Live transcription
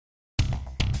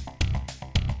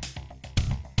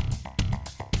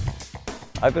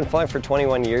I've been flying for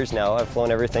 21 years now. I've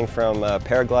flown everything from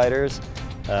paragliders,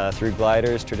 through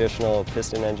gliders, traditional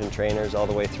piston engine trainers, all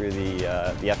the way through the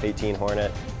F-18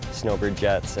 Hornet, Snowbird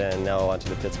jets, and now onto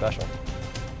the Pit Special.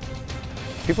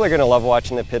 People are going to love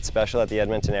watching the Pit Special at the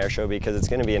Edmonton Airshow because it's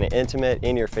going to be an intimate,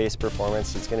 in-your-face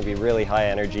performance. It's going to be really high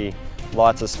energy,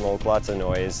 lots of smoke, lots of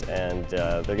noise, and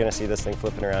they're going to see this thing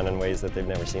flipping around in ways that they've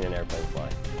never seen an airplane fly.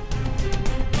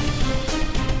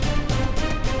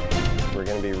 We're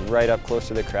going to be right up close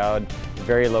to the crowd,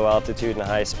 very low altitude and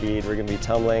high speed. We're going to be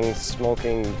tumbling,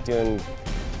 smoking, doing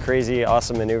crazy,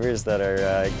 awesome maneuvers that are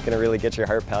going to really get your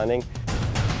heart pounding.